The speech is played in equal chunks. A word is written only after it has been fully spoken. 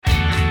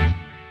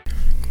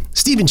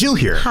Steve and Jill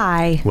here.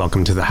 Hi.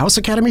 Welcome to the House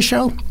Academy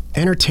Show,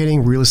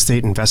 entertaining real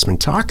estate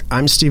investment talk.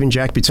 I'm Steve and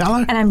Jack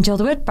Butala. And I'm Jill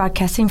DeWitt,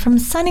 broadcasting from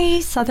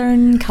sunny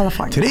Southern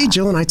California. Today,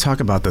 Jill and I talk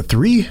about the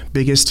 3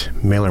 biggest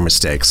mailer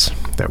mistakes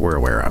that we're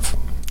aware of.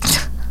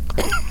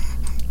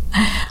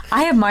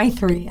 I have my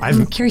 3.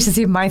 I'm curious to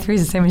see if my 3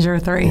 is the same as your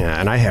 3. Yeah,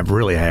 and I have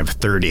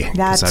 30.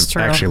 That's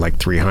true. Actually like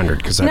 300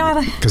 because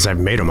I've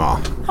made them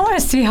all. I want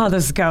to see how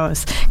this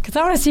goes because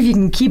I want to see if you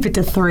can keep it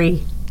to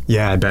 3.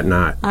 Yeah, I bet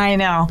not. I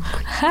know.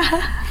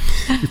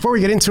 Before we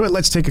get into it,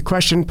 let's take a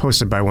question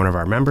posted by one of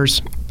our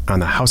members on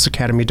the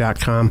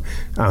houseacademy.com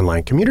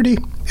online community.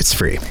 It's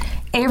free.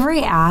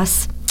 Avery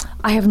asks,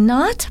 I have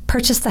not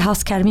purchased the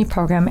House Academy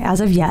program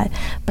as of yet,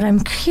 but I'm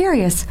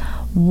curious,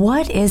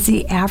 what is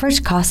the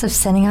average cost of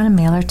sending out a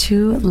mailer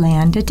to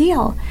land a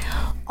deal?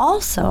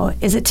 Also,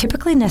 is it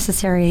typically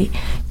necessary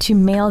to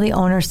mail the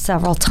owner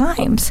several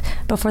times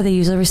before they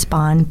usually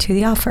respond to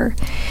the offer?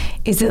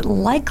 Is it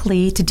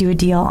likely to do a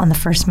deal on the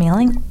first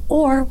mailing,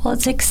 or will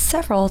it take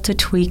several to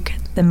tweak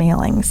the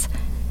mailings?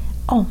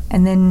 Oh,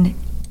 and then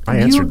I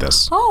answered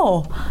this.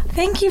 Oh,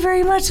 thank you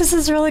very much. This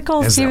is really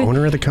cool. As Steven. the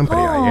owner of the company,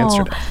 I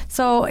answered it.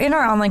 So in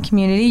our online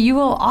community, you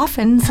will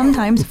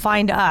sometimes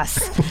find us.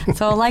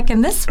 So like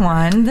in this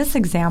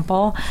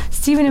example,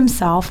 Steven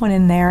himself went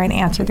in there and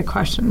answered the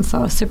question.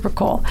 So super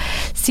cool.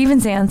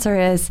 Steven's answer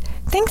is,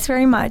 thanks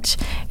very much.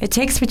 It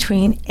takes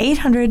between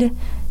 800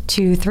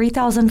 to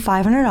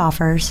 3,500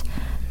 offers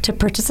to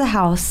purchase a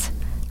house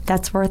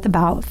that's worth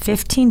about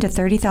 $15,000 to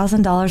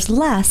 $30,000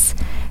 less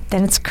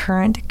than its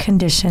current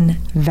condition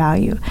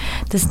value.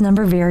 This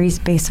number varies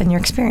based on your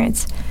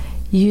experience.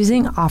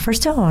 Using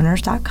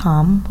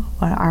offerstowners.com,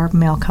 our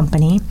mail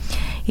company,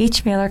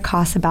 each mailer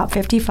costs about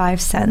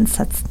 55 cents.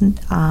 That's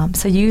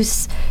so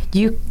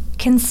you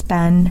can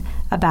spend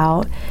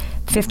about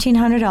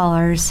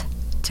 $1,500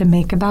 to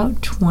make about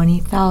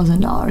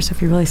 $20,000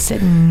 if you really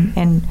sit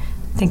and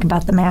think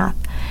about the math.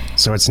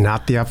 So it's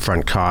not the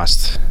upfront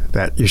cost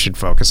that you should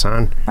focus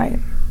on. Right.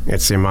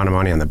 It's the amount of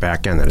money on the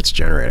back end that it's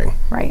generating.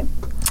 Right.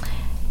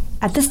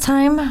 At this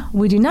time,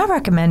 we do not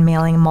recommend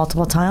mailing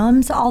multiple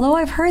times, although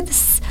I've heard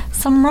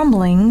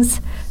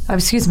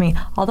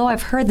although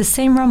I've heard the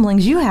same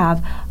rumblings you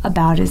have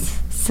about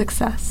its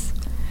success.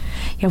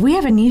 Yeah, we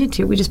haven't needed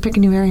to. We just pick a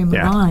new area and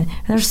move on.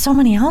 And there's so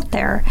many out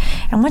there.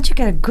 And once you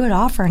get a good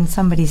offer in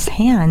somebody's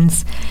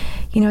hands,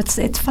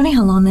 it's funny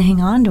how long they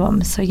hang on to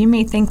them. So you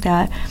may think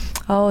that,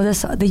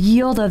 the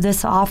yield of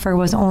this offer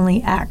was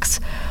only X.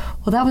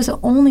 Well, that was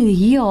only the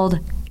yield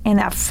in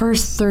that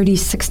first 30,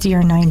 60,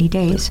 or 90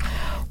 days.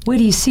 What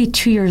do you see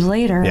 2 years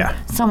later? Yeah.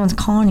 Someone's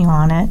calling you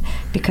on it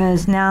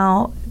because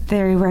now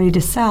they're ready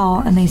to sell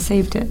and they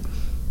saved it.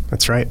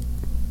 That's right.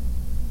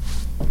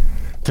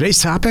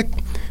 Today's topic,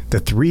 the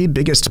 3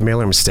 biggest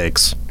mailer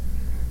mistakes.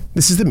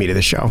 This is the meat of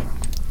the show.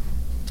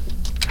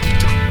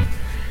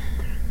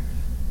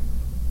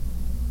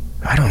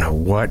 I don't know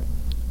what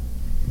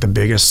the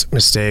biggest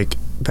mistake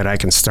that I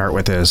can start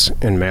with is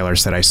in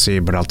mailers that I see,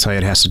 but I'll tell you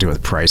it has to do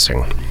with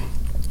pricing.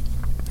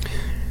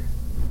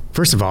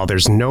 First of all,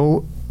 there's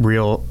no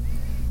real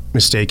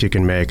mistake you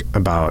can make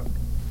about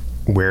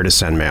where to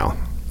send mail.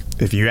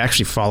 If you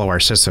actually follow our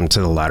system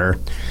to the letter,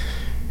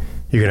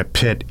 you're going to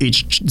pit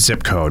each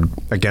zip code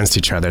against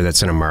each other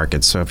that's in a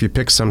market. So if you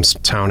pick some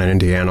town in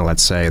Indiana,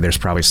 let's say there's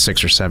probably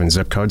 6 or 7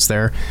 zip codes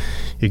there,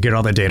 you get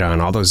all the data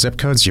on all those zip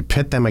codes, you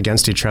pit them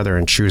against each other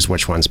and choose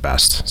which one's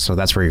best. So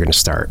that's where you're going to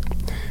start.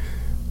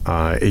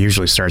 It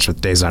usually starts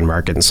with days on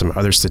market and some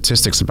other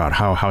statistics about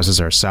how houses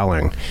are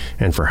selling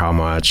and for how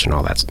much and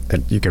all that.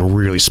 You can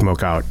really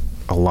smoke out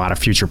a lot of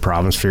future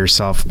problems for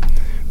yourself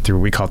through,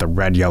 we call it the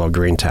red, yellow,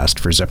 green test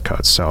for zip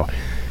codes. So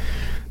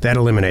that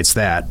eliminates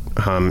that.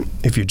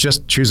 If you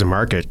just choose a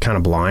market kind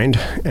of blind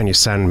and you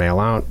send mail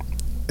out,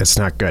 it's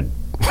not good.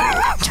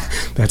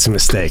 That's a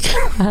mistake.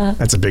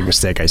 That's a big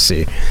mistake I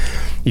see.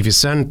 If you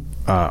send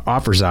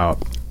offers out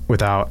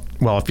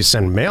if you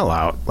send mail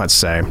out, let's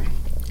say,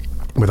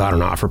 without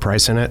an offer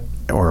price in it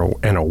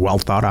and a well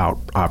thought out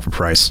offer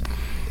price,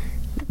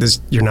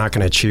 you're not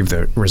going to achieve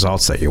the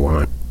results that you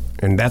want.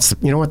 And that's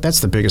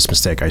the biggest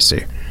mistake I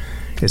see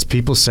is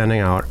people sending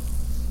out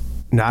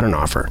not an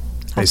offer.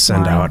 They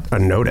send out a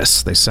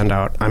notice. They send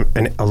out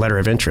a letter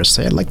of interest.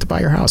 Say, I'd like to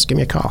buy your house. Give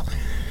me a call.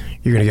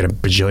 You're going to get a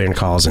bajillion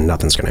calls and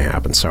nothing's going to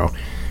happen. So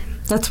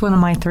that's one of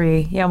my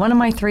 3. Yeah, one of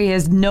my 3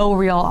 is no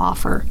real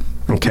offer.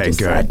 Okay,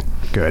 good.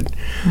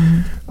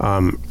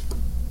 Mm-hmm.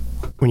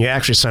 When you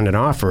actually send an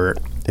offer,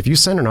 if you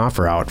send an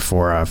offer out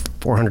for a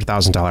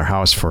 $400,000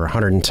 house for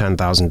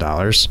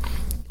 $110,000,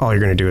 all you're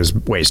going to do is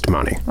waste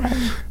money. Right.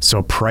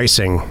 So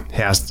pricing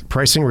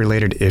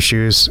related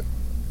issues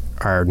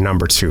are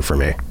number 2 for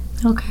me.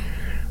 Okay.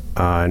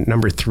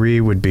 Number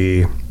 3 would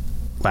be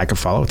lack of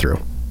follow through,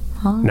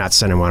 not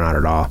sending one out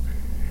at all,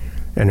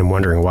 and then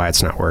wondering why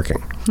it's not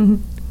working.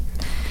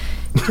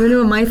 Do you know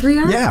what my 3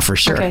 are? Yeah, for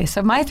sure. Okay,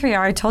 so my 3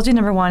 are, I told you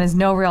number 1 is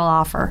no real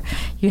offer.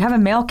 You have a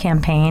mail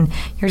campaign,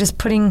 you're just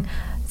putting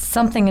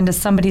something into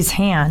somebody's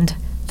hand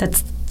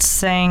that's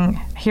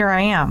saying, here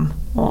I am.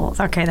 Well,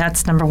 okay,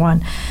 that's number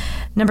 1.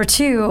 Number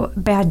 2,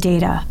 bad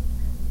data.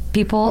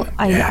 People,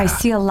 I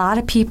see a lot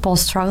of people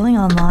struggling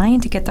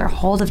online to get their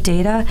hold of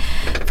data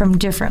from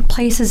different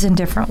places in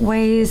different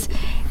ways,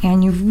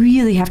 and you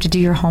really have to do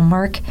your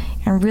homework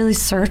and really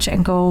search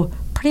and go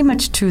pretty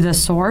much to the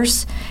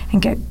source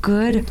and get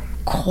good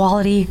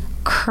quality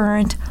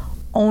current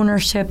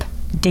ownership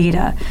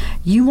data.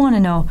 You want to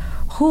know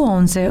who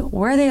owns it,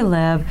 where they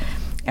live,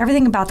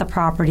 everything about the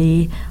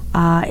property.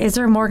 Is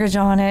there a mortgage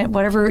on it?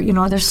 Whatever,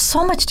 there's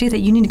so much data that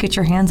you need to get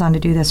your hands on to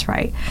do this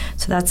right.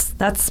 So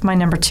that's my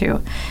number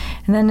 2.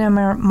 And then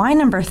my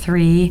number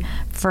 3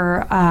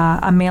 for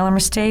a mailer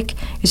mistake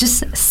is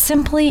just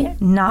simply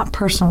not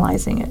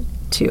personalizing it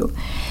too.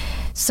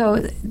 So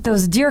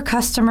those dear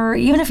customer,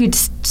 even if you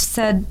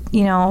said,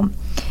 I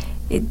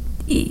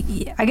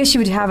guess you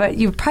would have it,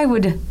 you probably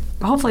would,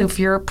 hopefully if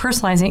you're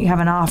personalizing it, you have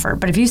an offer.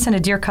 But if you send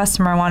a dear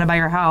customer, I want to buy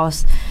your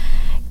house,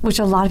 which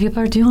a lot of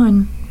people are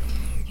doing,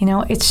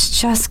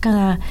 it's just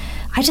gonna,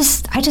 I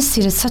just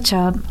see it as such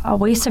a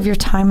waste of your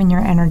time and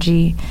your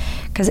energy,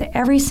 because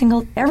every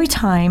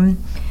time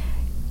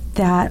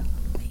that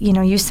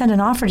you send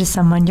an offer to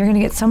someone, you're going to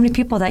get so many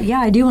people that,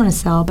 I do want to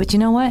sell, but you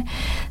know what?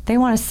 They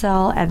want to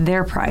sell at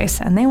their price,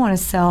 and they want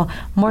to sell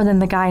more than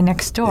the guy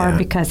next door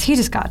because he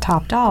just got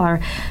top dollar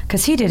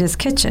because he did his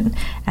kitchen.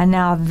 And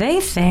now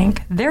they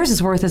think theirs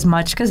is worth as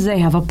much because they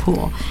have a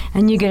pool.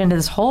 And you get into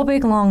this whole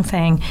big long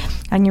thing,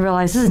 and you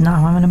realize this is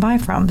not what I'm going to buy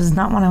from. This is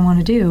not what I want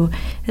to do.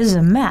 This is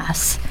a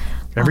mess.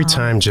 Every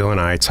time Jill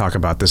and I talk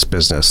about this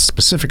business,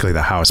 specifically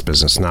the house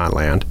business, not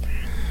land,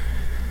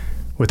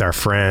 with our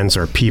friends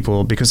or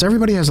people, because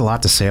everybody has a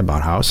lot to say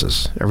about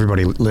houses.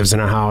 Everybody lives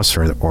in a house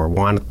or they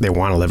want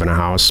to live in a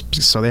house,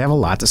 so they have a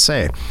lot to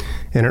say.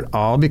 And it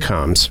all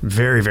becomes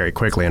very, very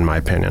quickly, in my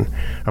opinion,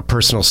 a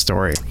personal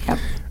story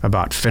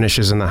about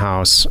finishes in the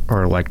house,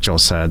 or like Jill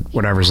said,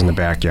 whatever's in the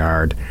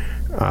backyard.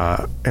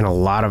 And a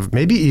lot of,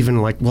 maybe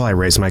even like, I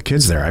raised my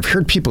kids there. I've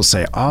heard people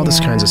say all this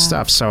kinds of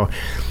stuff. So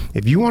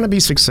if you want to be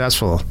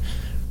successful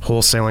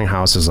wholesaling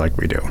houses like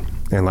we do,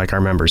 and like our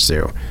members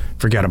do,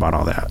 forget about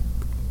all that.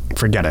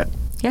 Forget it.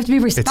 You have to be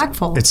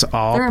respectful.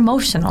 They're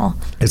emotional.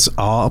 It's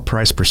all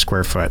price per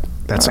square foot.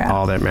 That's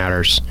all that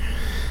matters.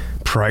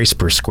 Price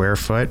per square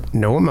foot,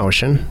 no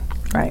emotion.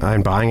 Right.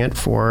 I'm buying it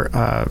for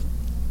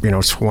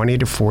 $20,000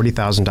 to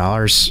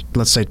 $40,000.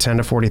 Let's say $10,000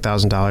 to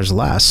 $40,000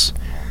 less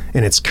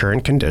in its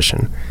current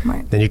condition.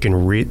 Right. Then you can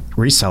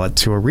resell it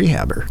to a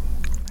rehabber. Right.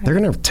 They're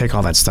going to take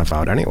all that stuff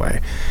out anyway.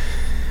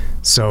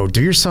 So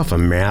do yourself a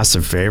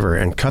massive favor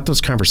and cut those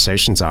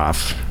conversations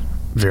off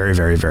very,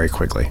 very, very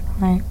quickly.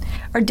 Right.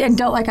 And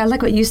don't, I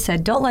like what you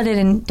said. Don't let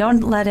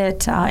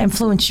it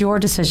influence your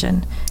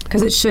decision,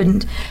 because it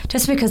shouldn't.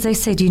 Just because they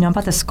say, "Do you know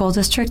about the school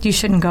district?" You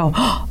shouldn't go,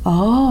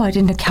 "Oh, I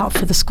didn't account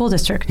for the school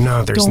district."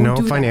 No, there's no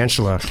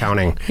financial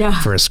accounting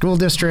for a school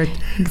district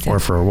or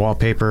for a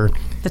wallpaper.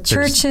 The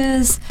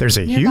churches. There's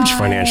a huge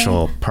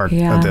financial part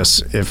of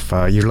this. If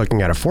you're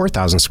looking at a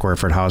 4,000 square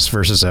foot house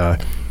versus a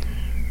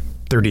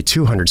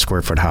 3,200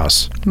 square foot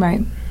house, right?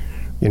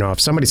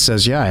 If somebody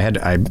says,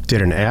 I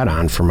did an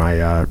add-on for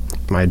my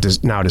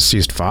now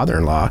deceased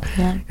father-in-law,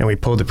 and we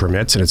pulled the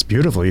permits and it's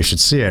beautiful, you should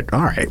see it.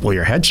 All right, well,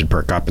 your head should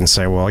perk up and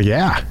say,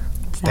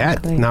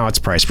 that now it's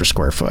price per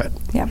square foot.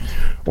 Yeah.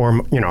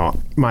 Or,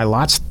 my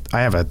lots,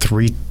 I have a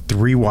three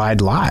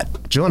wide lot.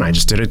 Jill and I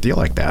just did a deal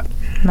like that.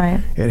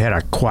 Right. It had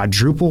a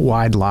quadruple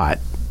wide lot,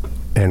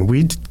 and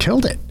we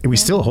killed it. We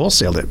still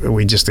wholesaled it.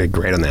 We just did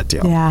great on that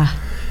deal. Yeah.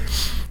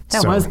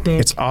 That was big.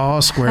 It's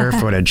all square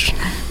footage.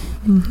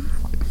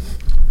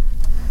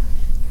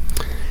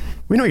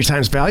 We know your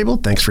time is valuable.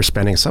 Thanks for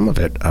spending some of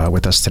it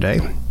with us today.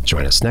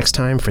 Join us next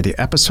time for the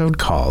episode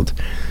called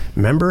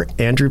Member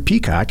Andrew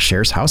Peacock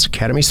Shares House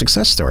Academy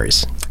Success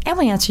Stories. And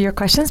we answer your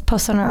questions.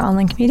 Post on our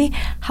online community,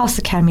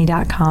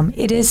 houseacademy.com.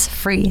 It is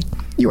free.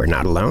 You are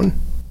not alone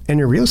in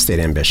your real estate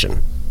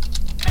ambition.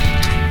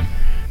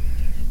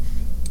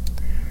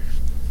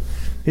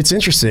 It's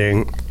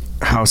interesting.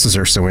 Houses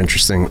are so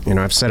interesting.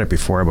 I've said it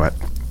before, but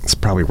it's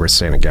probably worth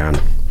saying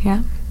again.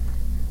 Yeah.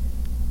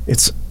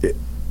 It's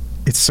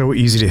so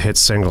easy to hit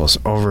singles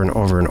over and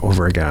over and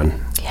over again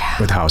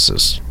with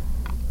houses.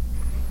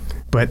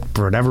 But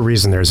for whatever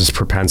reason, there's this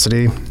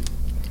propensity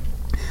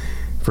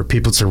for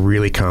people to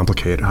really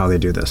complicate how they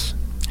do this.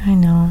 I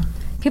know.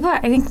 I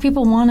think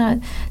people want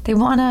to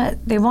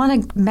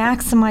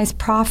maximize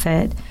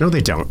profit. No,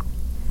 they don't.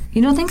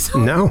 You don't think so?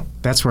 No,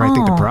 that's where I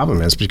think the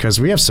problem is, because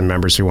we have some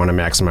members who want to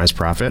maximize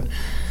profit.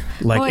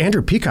 Like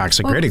Andrew Peacock's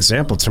a great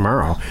example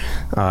tomorrow.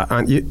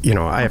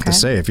 I have to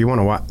say, if you want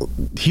to watch,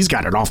 he's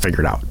got it all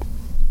figured out.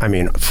 I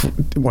mean,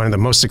 one of the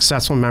most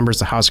successful members,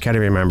 the House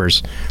Academy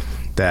members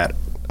that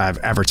I've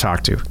ever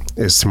talked to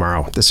is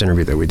tomorrow, this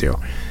interview that we do.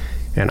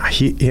 And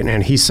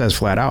he says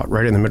flat out,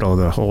 right in the middle of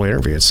the whole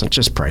interview, it's not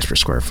just price per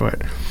square foot.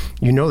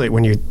 You know that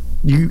when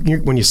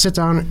you sit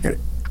down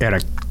at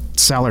a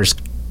seller's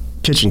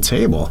kitchen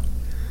table,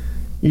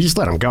 you just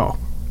let them go.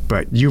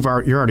 But you're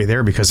already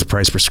there because the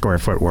price per square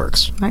foot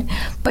works. Right.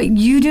 But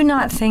you do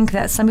not think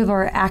that some people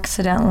are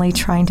accidentally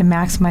trying to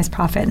maximize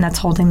profit and that's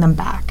holding them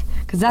back?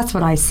 Because that's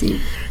what I see.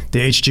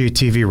 The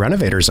HGTV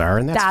renovators are,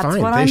 and that's fine.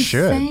 What They I'm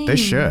should. saying. They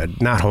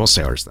should. Not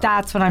wholesalers, though.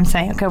 That's what I'm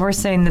saying. Okay, we're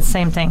saying the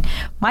same thing.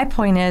 My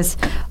point is,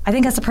 I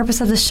think that's the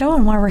purpose of the show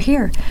and why we're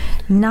here.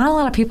 Not a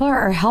lot of people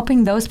are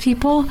helping those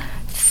people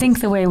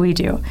think the way we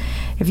do.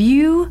 If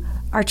you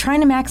are trying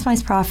to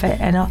maximize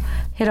profit and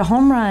hit a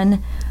home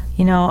run,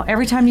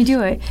 every time you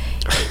do it,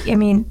 I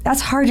mean,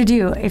 that's hard to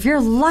do. If you're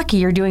lucky,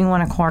 you're doing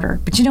one a quarter.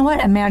 But you know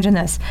what? Imagine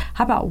this.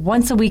 How about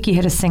once a week you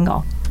hit a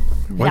single?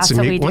 Once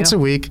a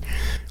week.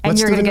 And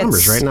Let's do the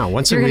numbers right now.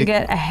 Once a week. You're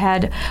going to get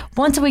ahead.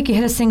 Once a week you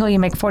hit a single, you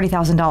make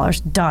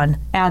 $40,000. Done.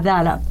 Add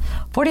that up.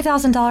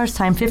 $40,000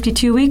 times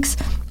 52 weeks,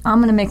 I'm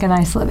going to make a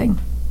nice living.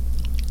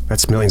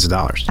 That's millions of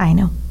dollars. I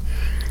know.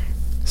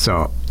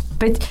 So...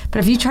 But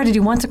if you try to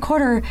do once a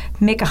quarter,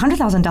 make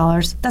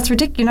 $100,000, that's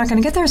ridiculous. You're not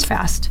going to get there as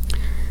fast.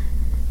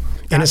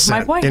 That's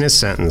my point. In a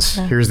sentence,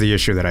 here's the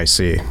issue that I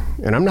see.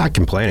 And I'm not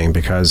complaining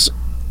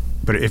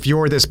but if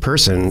you're this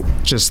person,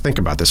 just think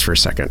about this for a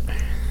second.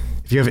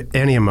 If you have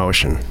any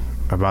emotion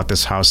about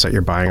this house that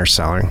you're buying or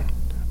selling,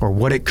 or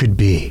what it could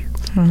be,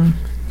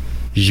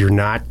 you're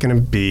not going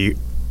to be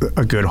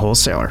a good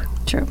wholesaler.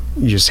 True.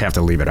 You just have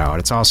to leave it out.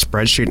 It's all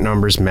spreadsheet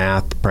numbers,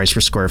 math, price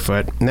per square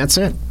foot, and that's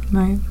it.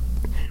 Right.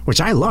 Which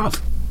I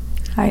love.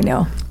 I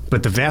know.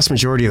 But the vast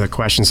majority of the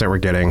questions that we're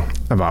getting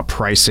about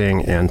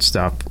pricing and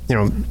stuff,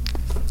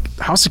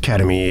 House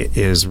Academy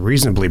is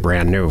reasonably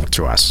brand new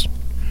to us.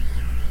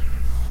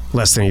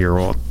 Less than a year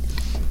old.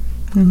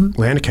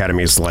 Land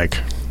Academy is like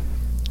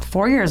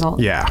 4 years old.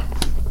 Yeah.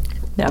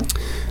 Yep.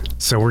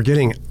 So we're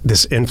getting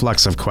this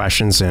influx of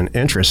questions and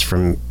interest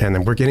and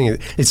then we're getting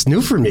it's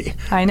new for me.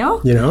 I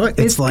know.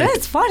 It's like good.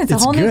 It's fun. It's a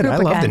whole new group I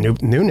love again. the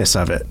newness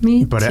of it.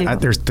 Me but too.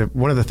 There's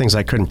one of the things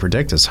I couldn't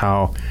predict is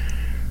how,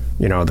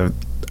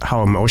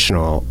 how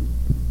emotionally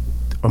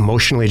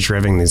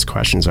driven these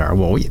questions are.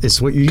 Well,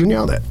 it's what you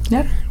nailed it.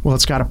 Yep. Well,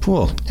 it's got a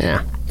pool.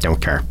 Yeah,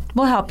 don't care.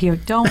 We'll help you.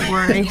 Don't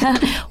worry.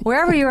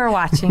 Wherever you are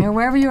watching or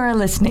wherever you are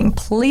listening,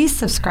 please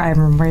subscribe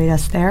and rate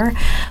us there.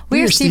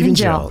 We are Steve and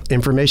Jill.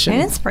 Information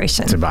and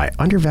inspiration to buy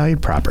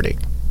undervalued property.